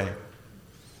joyful way.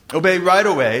 Obey right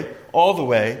away, all the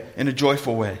way, in a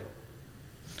joyful way.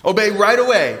 Obey right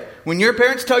away. When your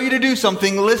parents tell you to do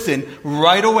something, listen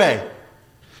right away.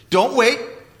 Don't wait.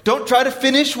 Don't try to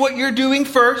finish what you're doing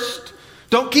first.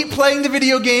 Don't keep playing the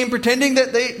video game pretending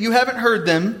that you haven't heard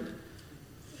them.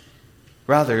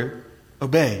 Rather,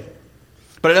 obey.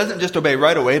 But it doesn't just obey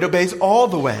right away, it obeys all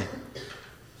the way.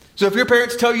 So if your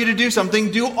parents tell you to do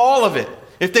something, do all of it.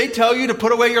 If they tell you to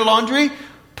put away your laundry,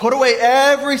 put away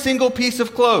every single piece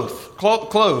of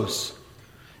clothes.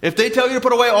 If they tell you to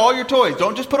put away all your toys,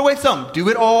 don't just put away some. Do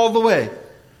it all the way.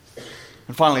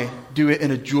 And finally, do it in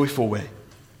a joyful way.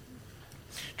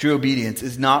 True obedience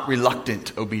is not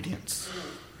reluctant obedience.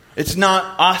 It's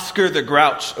not Oscar the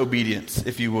Grouch obedience,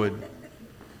 if you would.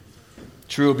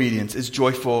 True obedience is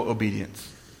joyful obedience.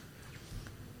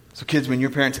 So kids, when your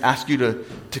parents ask you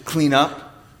to clean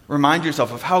up, remind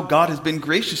yourself of how God has been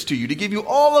gracious to you to give you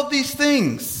all of these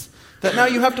things that now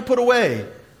you have to put away.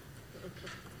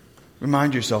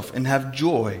 Remind yourself and have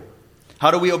joy.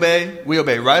 How do we obey? We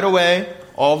obey right away,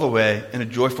 all the way, in a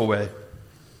joyful way.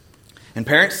 And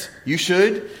parents, you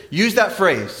should use that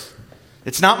phrase.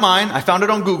 It's not mine. I found it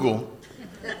on Google.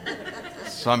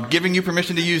 So I'm giving you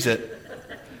permission to use it.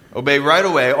 Obey right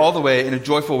away, all the way, in a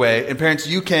joyful way. And parents,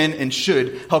 you can and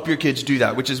should help your kids do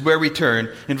that, which is where we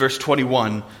turn in verse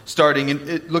 21.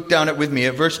 Look down with me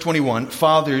at verse 21.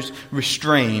 Fathers,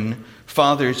 restrain.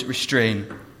 Fathers, restrain.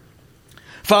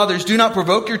 Fathers, do not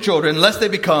provoke your children lest they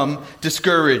become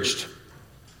discouraged.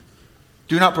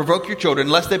 Do not provoke your children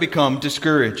lest they become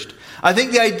discouraged. I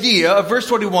think the idea of verse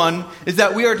 21 is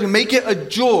that we are to make it a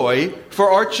joy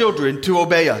for our children to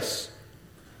obey us.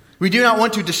 We do not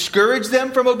want to discourage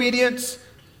them from obedience,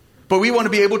 but we want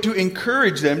to be able to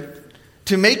encourage them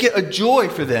to make it a joy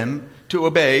for them to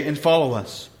obey and follow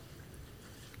us.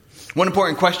 One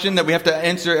important question that we have to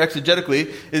answer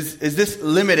exegetically is this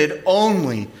limited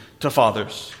only to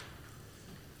fathers?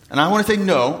 And I want to say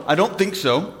no, I don't think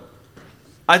so.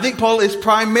 I think Paul is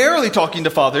primarily talking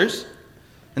to fathers.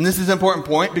 And this is an important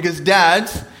point because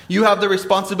dads, you have the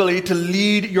responsibility to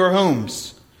lead your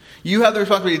homes. You have the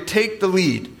responsibility to take the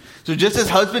lead. So just as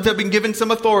husbands have been given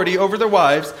some authority over their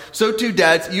wives, so too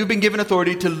dads, you've been given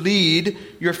authority to lead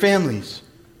your families.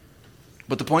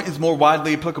 But the point is more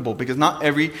widely applicable because not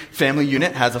every family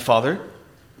unit has a father.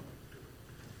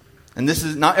 And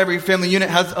not every family unit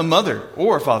has a mother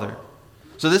or a father.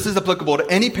 So this is applicable to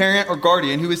any parent or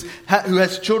guardian who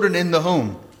has children in the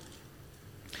home.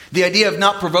 The idea of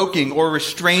not provoking or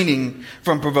restraining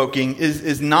from provoking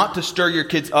is not to stir your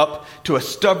kids up to a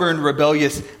stubborn,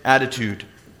 rebellious attitude.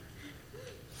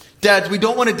 Dads, we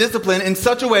don't want to discipline in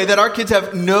such a way that our kids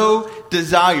have no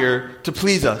desire to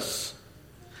please us.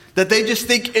 That they just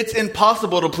think it's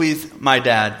impossible to please my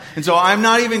dad. And so I'm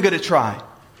not even going to try.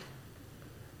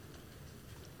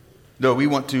 No, we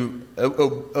want to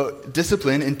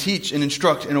discipline and teach and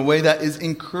instruct in a way that is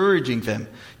encouraging them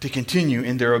to continue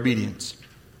in their obedience.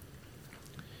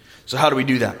 So how do we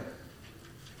do that?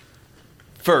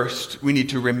 First, we need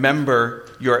to remember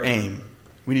your aim.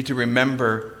 We need to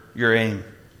remember your aim.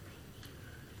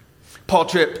 Paul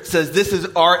Tripp says this is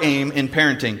our aim in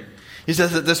parenting. He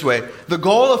says it this way: the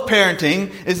goal of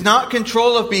parenting is not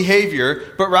control of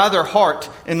behavior, but rather heart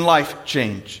and life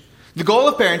change. The goal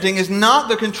of parenting is not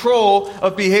the control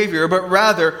of behavior, but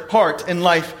rather heart and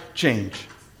life change.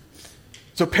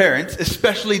 So parents,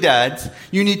 especially dads,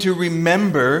 you need to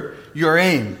remember your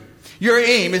aim. Your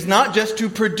aim is not just to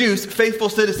produce faithful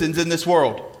citizens in this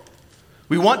world.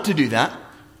 We want to do that.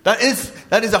 That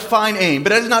is a fine aim, but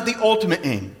that is not the ultimate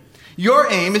aim.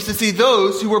 Your aim is to see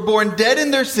those who were born dead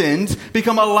in their sins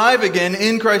become alive again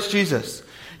in Christ Jesus.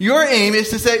 Your aim is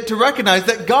to recognize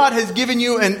that God has given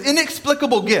you an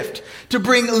inexplicable gift to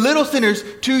bring little sinners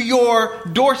to your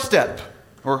doorstep,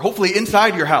 or hopefully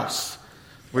inside your house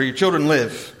where your children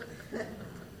live.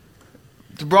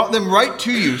 To brought them right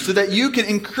to you so that you can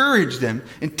encourage them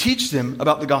and teach them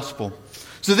about the gospel.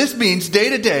 So this means day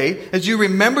to day, as you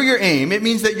remember your aim, it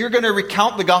means that you're going to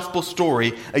recount the gospel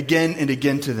story again and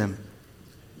again to them.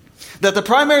 That the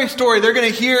primary story they're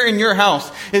going to hear in your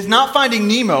house is not finding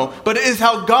Nemo, but it is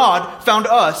how God found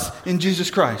us in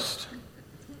Jesus Christ.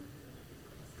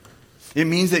 It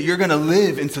means that you're going to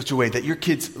live in such a way that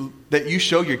you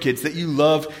show your kids that you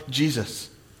love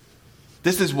Jesus.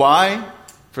 This is why,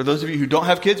 for those of you who don't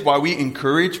have kids, why we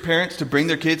encourage parents to bring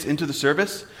their kids into the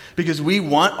service. Because we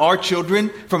want our children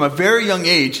from a very young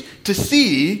age to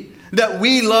see that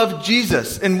we love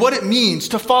Jesus. And what it means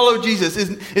to follow Jesus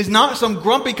is not some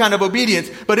grumpy kind of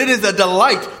obedience, but it is a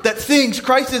delight that sings,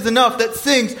 Christ is enough, that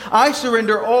sings, I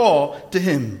surrender all to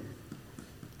Him.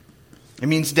 It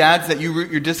means, dads, that you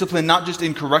root your discipline not just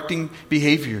in correcting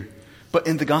behavior, but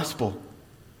in the gospel.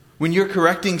 When you're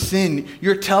correcting sin,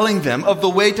 you're telling them of the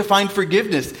way to find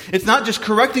forgiveness. It's not just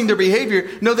correcting their behavior.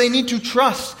 No, they need to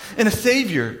trust in a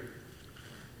Savior.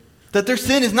 That their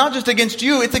sin is not just against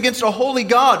you, it's against a holy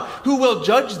God who will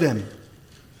judge them,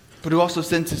 but who also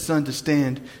sends His Son to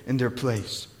stand in their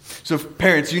place. So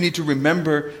parents, you need to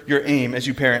remember your aim as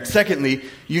you parent. Secondly,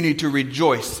 you need to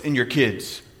rejoice in your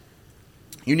kids.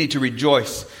 You need to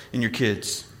rejoice in your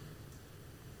kids.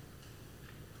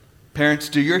 Parents,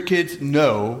 do your kids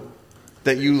know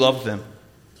that you love them?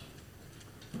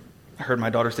 I heard my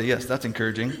daughter say yes. That's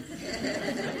encouraging.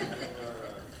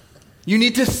 You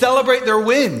need to celebrate their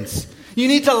wins. You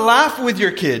need to laugh with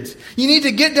your kids. You need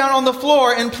to get down on the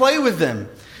floor and play with them.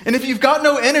 And if you've got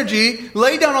no energy,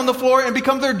 lay down on the floor and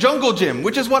become their jungle gym,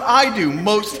 which is what I do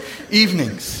most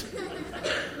evenings.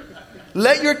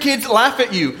 Let your kids laugh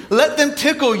at you. Let them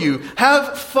tickle you.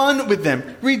 Have fun with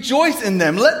them. Rejoice in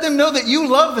them. Let them know that you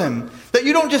love them. That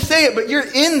you don't just say it, but you're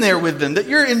in there with them. That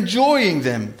you're enjoying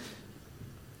them.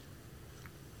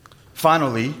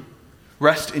 Finally,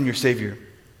 rest in your Savior.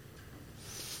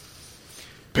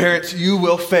 Parents, you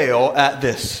will fail at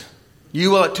this.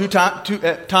 You will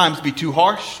at times be too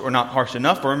harsh or not harsh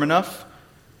enough, firm enough.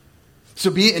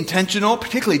 So be intentional,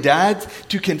 particularly dads,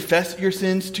 to confess your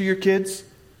sins to your kids.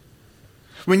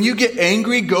 When you get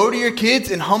angry, go to your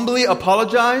kids and humbly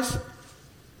apologize.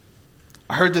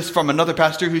 I heard this from another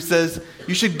pastor who says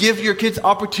you should give your kids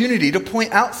opportunity to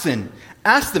point out sin.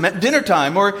 Ask them at dinner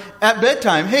time or at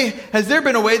bedtime, hey, has there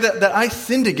been a way that I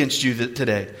sinned against you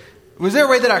today? Was there a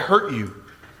way that I hurt you?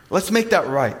 Let's make that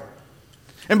right.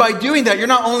 And by doing that, you're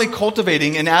not only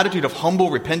cultivating an attitude of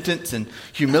humble repentance and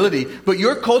humility, but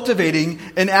you're cultivating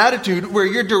an attitude where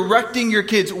you're directing your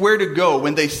kids where to go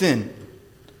when they sin.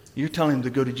 You're telling them to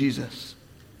go to Jesus.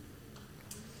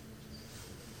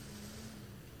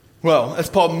 Well, as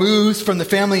Paul moves from the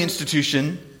family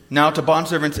institution now to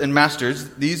bondservants and masters,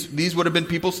 these would have been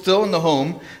people still in the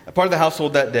home, a part of the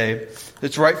household that day.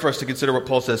 It's right for us to consider what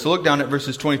Paul says. So look down at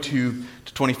verses 22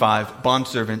 to 25.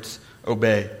 Bondservants,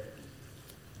 obey.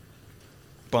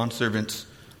 Bondservants,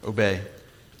 obey.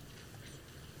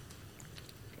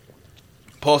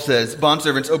 Paul says,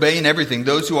 bondservants, obey in everything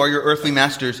those who are your earthly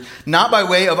masters, not by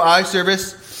way of eye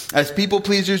service as people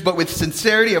pleasers, but with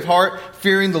sincerity of heart,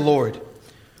 fearing the Lord.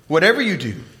 Whatever you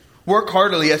do, work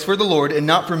heartily as for the Lord and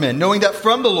not for men, knowing that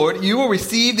from the Lord you will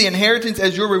receive the inheritance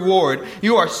as your reward.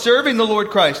 You are serving the Lord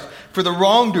Christ, for the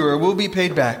wrongdoer will be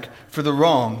paid back for the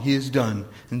wrong he has done,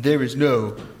 and there is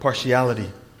no partiality.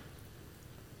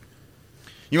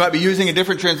 You might be using a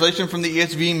different translation from the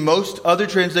ESV. Most other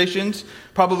translations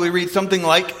probably read something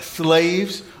like,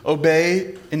 slaves,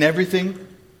 obey in everything.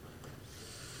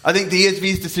 I think the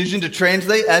ESV's decision to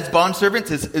translate as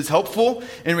bondservants is helpful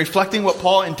in reflecting what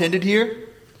Paul intended here.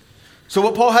 So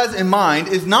what Paul has in mind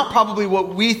is not probably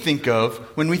what we think of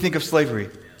when we think of slavery.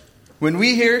 When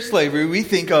we hear slavery, we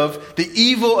think of the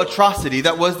evil atrocity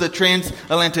that was the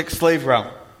transatlantic slave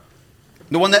route.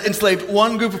 The one that enslaved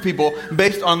one group of people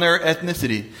based on their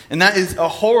ethnicity. And that is a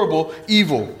horrible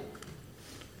evil.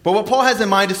 But what Paul has in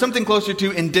mind is something closer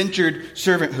to indentured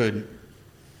servanthood.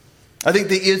 I think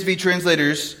the ESV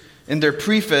translators in their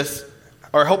preface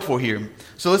are helpful here.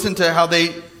 So listen to how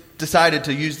they decided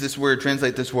to use this word,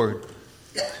 translate this word.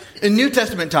 In New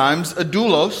Testament times, a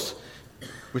doulos,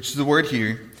 which is the word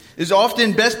here, is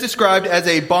often best described as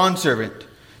a bondservant.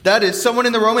 That is, someone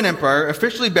in the Roman Empire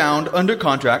officially bound under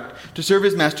contract to serve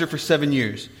his master for 7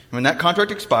 years. And when that contract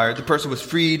expired, the person was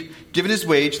freed, given his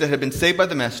wage that had been saved by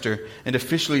the master, and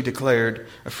officially declared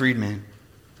a freed man.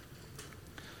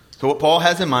 So what Paul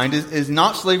has in mind is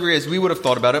not slavery as we would have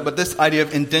thought about it, but this idea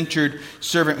of indentured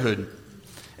servanthood.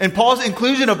 And Paul's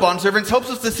inclusion of bondservants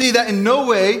helps us to see that in no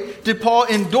way did Paul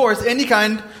endorse any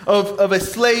kind of a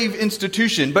slave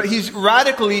institution, but he's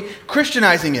radically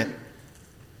Christianizing it.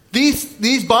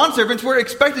 These bondservants were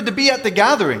expected to be at the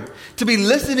gathering, to be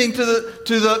listening to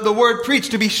the word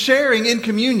preached, to be sharing in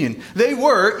communion. They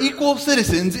were equal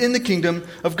citizens in the kingdom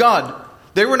of God.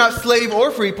 They were not slave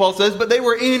or free, Paul says, but they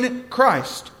were in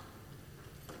Christ.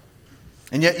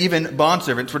 And yet even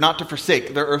bondservants were not to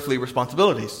forsake their earthly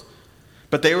responsibilities,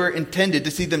 but they were intended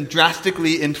to see them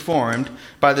drastically informed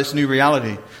by this new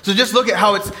reality. So just look at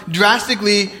how it's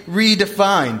drastically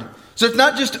redefined. So it's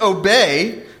not just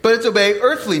obey, but it's obey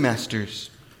earthly masters.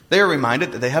 They are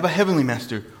reminded that they have a heavenly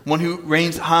master, one who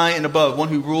reigns high and above, one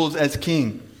who rules as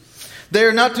king. They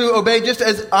are not to obey just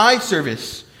as eye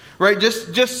service, right?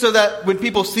 Just so that when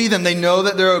people see them, they know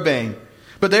that they're obeying.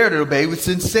 But they are to obey with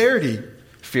sincerity,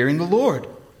 fearing the Lord.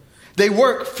 They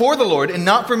work for the Lord and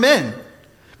not for men,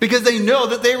 because they know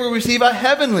that they will receive a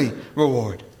heavenly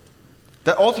reward.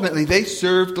 That ultimately they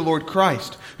serve the Lord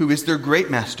Christ, who is their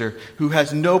great master, who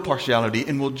has no partiality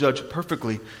and will judge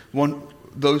perfectly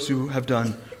those who have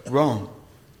done wrong.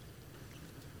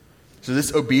 So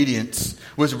this obedience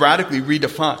was radically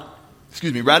redefined.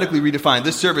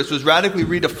 This service was radically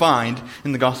redefined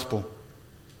in the gospel.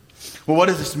 Well, what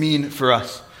does this mean for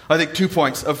us? I think 2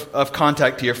 points of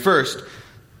contact here. First,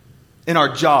 in our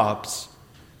jobs.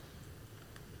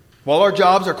 While our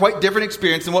jobs are quite different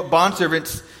experience than what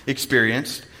bondservants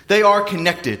experienced, they are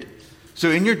connected.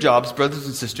 So in your jobs, brothers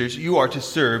and sisters, you are to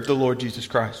serve the Lord Jesus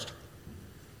Christ.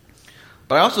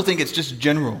 But I also think it's just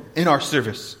general in our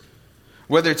service.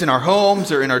 Whether it's in our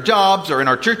homes or in our jobs or in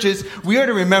our churches, we are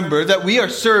to remember that we are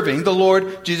serving the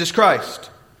Lord Jesus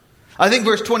Christ. I think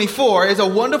verse 24 is a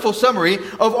wonderful summary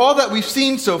of all that we've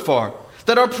seen so far.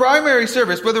 That our primary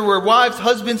service, whether we're wives,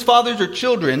 husbands, fathers, or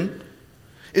children,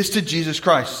 is to Jesus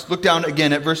Christ. Look down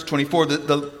again at verse 24,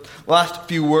 the last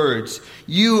few words.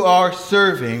 You are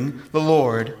serving the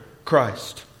Lord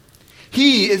Christ.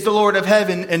 He is the Lord of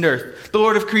heaven and earth, the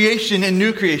Lord of creation and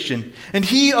new creation. And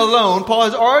He alone, Paul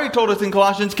has already told us in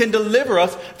Colossians, can deliver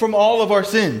us from all of our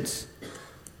sins.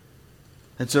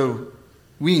 And so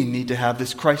we need to have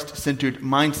this Christ-centered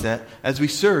mindset as we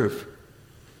serve.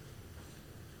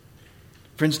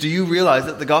 Friends, do you realize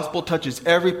that the gospel touches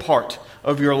every part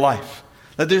of your life?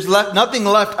 That there's nothing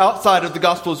left outside of the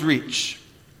gospel's reach?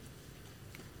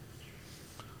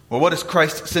 Well, what does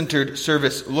Christ-centered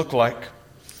service look like?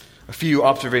 A few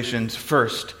observations.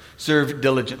 First, serve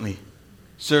diligently.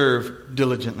 Serve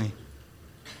diligently.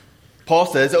 Paul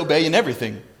says, obey in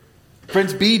everything.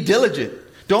 Friends, be diligent.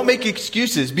 Don't make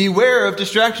excuses. Beware of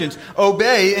distractions.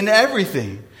 Obey in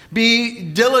everything. Be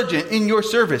diligent in your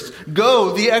service.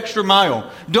 Go the extra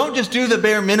mile. Don't just do the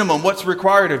bare minimum, what's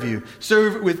required of you.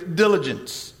 Serve with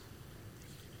diligence.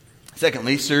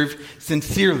 Secondly, serve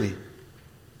sincerely.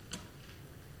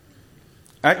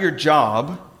 At your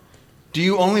job, do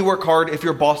you only work hard if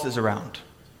your boss is around?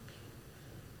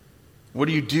 What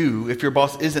do you do if your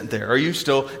boss isn't there? Are you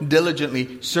still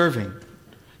diligently serving?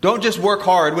 Don't just work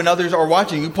hard when others are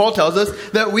watching you. Paul tells us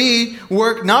that we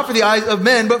work not for the eyes of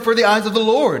men, but for the eyes of the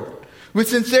Lord, with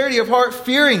sincerity of heart,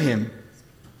 fearing Him,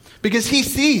 because He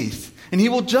sees and He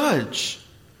will judge.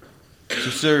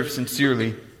 So serve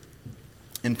sincerely.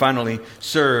 And finally,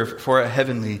 serve for a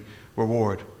heavenly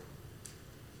reward.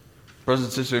 Brothers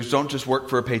and sisters, don't just work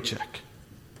for a paycheck.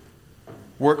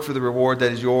 Work for the reward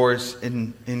that is yours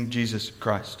in Jesus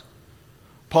Christ.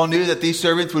 Paul knew that these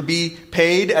servants would be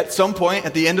paid at some point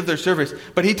at the end of their service.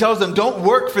 But he tells them, don't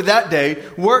work for that day.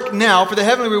 Work now for the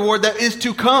heavenly reward that is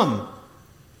to come.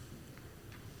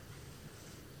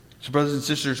 So brothers and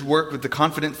sisters, work with the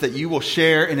confidence that you will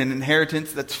share in an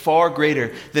inheritance that's far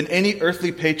greater than any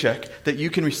earthly paycheck that you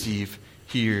can receive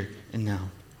here and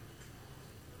now.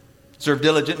 Serve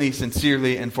diligently,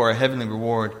 sincerely, and for a heavenly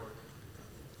reward.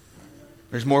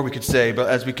 There's more we could say, but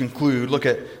as we conclude, look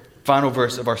at final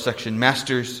verse of our section.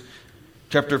 Masters,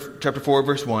 chapter 4,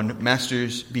 verse 1.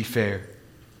 Masters, be fair.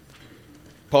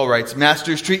 Paul writes,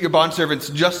 Masters, treat your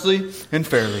bondservants justly and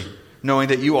fairly, knowing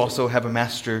that you also have a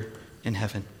master in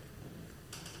heaven.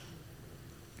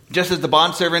 Just as the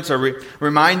bondservants are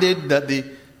reminded that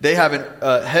they have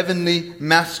a heavenly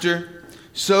master,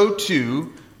 so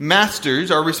too masters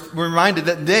are reminded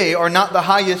that they are not the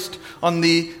highest on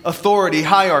the authority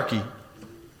hierarchy.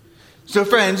 So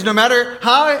friends, no matter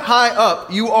how high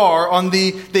up you are on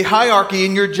the hierarchy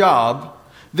in your job,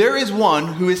 there is one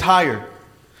who is higher.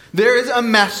 There is a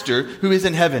master who is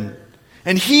in heaven,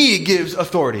 and He gives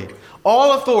authority.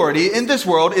 All authority in this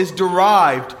world is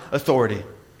derived authority,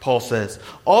 Paul says.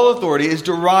 All authority is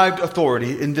derived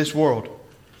authority in this world.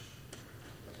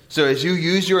 So as you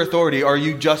use your authority, are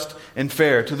you just and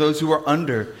fair to those who are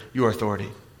under your authority?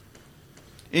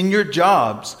 In your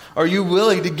jobs, are you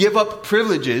willing to give up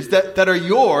privileges that are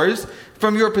yours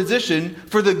from your position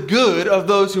for the good of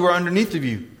those who are underneath of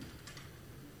you?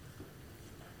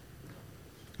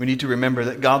 We need to remember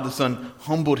that God the Son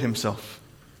humbled Himself.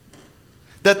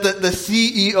 That the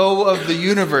CEO of the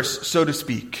universe, so to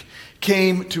speak,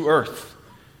 came to earth.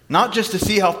 Not just to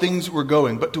see how things were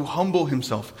going, but to humble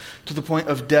Himself to the point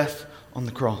of death on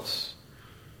the cross.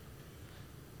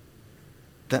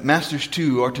 That masters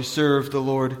too are to serve the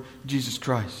Lord Jesus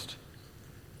Christ.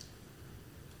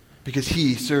 Because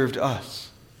He served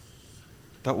us.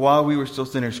 That while we were still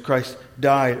sinners, Christ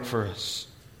died for us.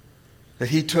 That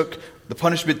He took the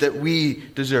punishment that we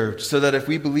deserved, so that if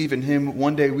we believe in Him,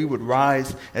 one day we would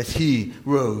rise as He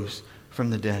rose from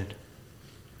the dead.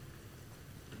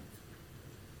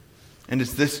 And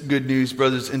it's this good news,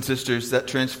 brothers and sisters, that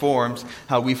transforms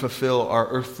how we fulfill our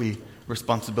earthly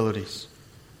responsibilities.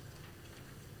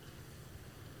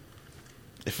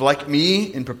 If, like me,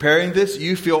 in preparing this,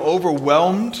 you feel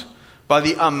overwhelmed by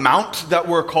the amount that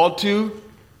we're called to,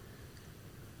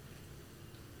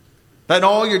 that in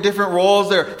all your different roles,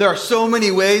 there are so many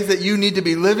ways that you need to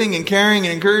be living and caring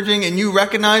and encouraging, and you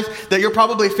recognize that you're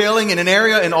probably failing in an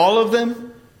area in all of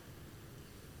them,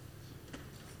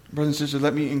 brothers and sisters,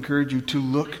 let me encourage you to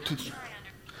look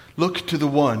to the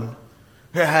one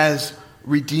who has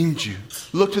redeemed you.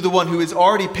 Look to the one who has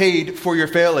already paid for your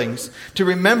failings. To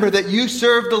remember that you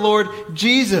serve the Lord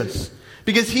Jesus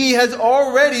because He has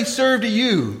already served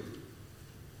you.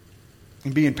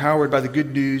 And be empowered by the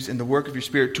good news and the work of your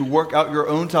Spirit to work out your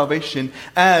own salvation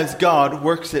as God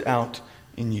works it out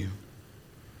in you.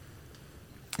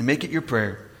 And make it your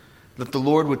prayer that the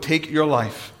Lord would take your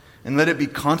life and let it be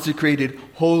consecrated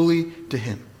wholly to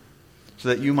Him, so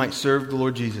that you might serve the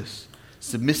Lord Jesus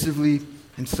submissively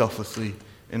and selflessly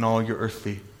in all your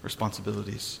earthly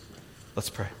responsibilities. Let's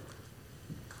pray.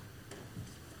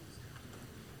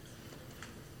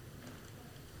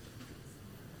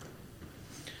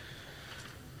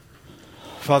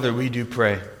 Father, we do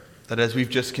pray that as we've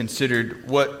just considered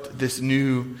what this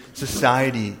new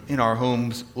society in our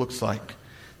homes looks like,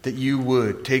 that you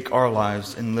would take our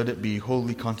lives and let it be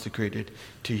wholly consecrated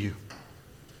to you.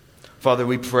 Father,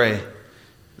 we pray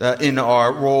that in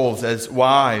our roles as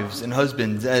wives and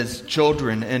husbands, as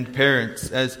children and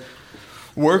parents, as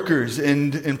workers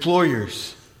and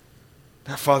employers,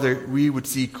 that, Father, we would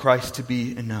see Christ to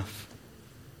be enough.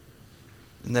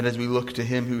 And that as we look to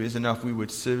Him who is enough, we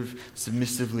would serve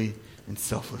submissively and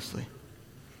selflessly.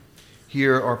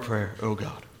 Hear our prayer, O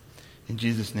God. In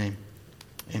Jesus' name,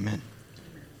 amen.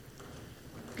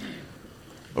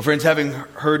 Well, friends, having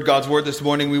heard God's word this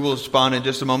morning, we will respond in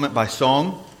just a moment by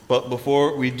song. But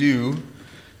before we do,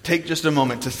 take just a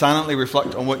moment to silently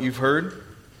reflect on what you've heard.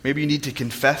 Maybe you need to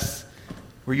confess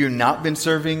where you've not been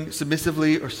serving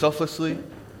submissively or selflessly.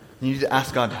 You need to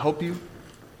ask God to help you.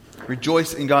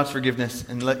 Rejoice in God's forgiveness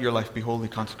and let your life be wholly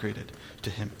consecrated to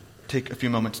Him. Take a few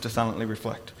moments to silently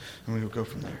reflect, and we will go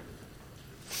from there.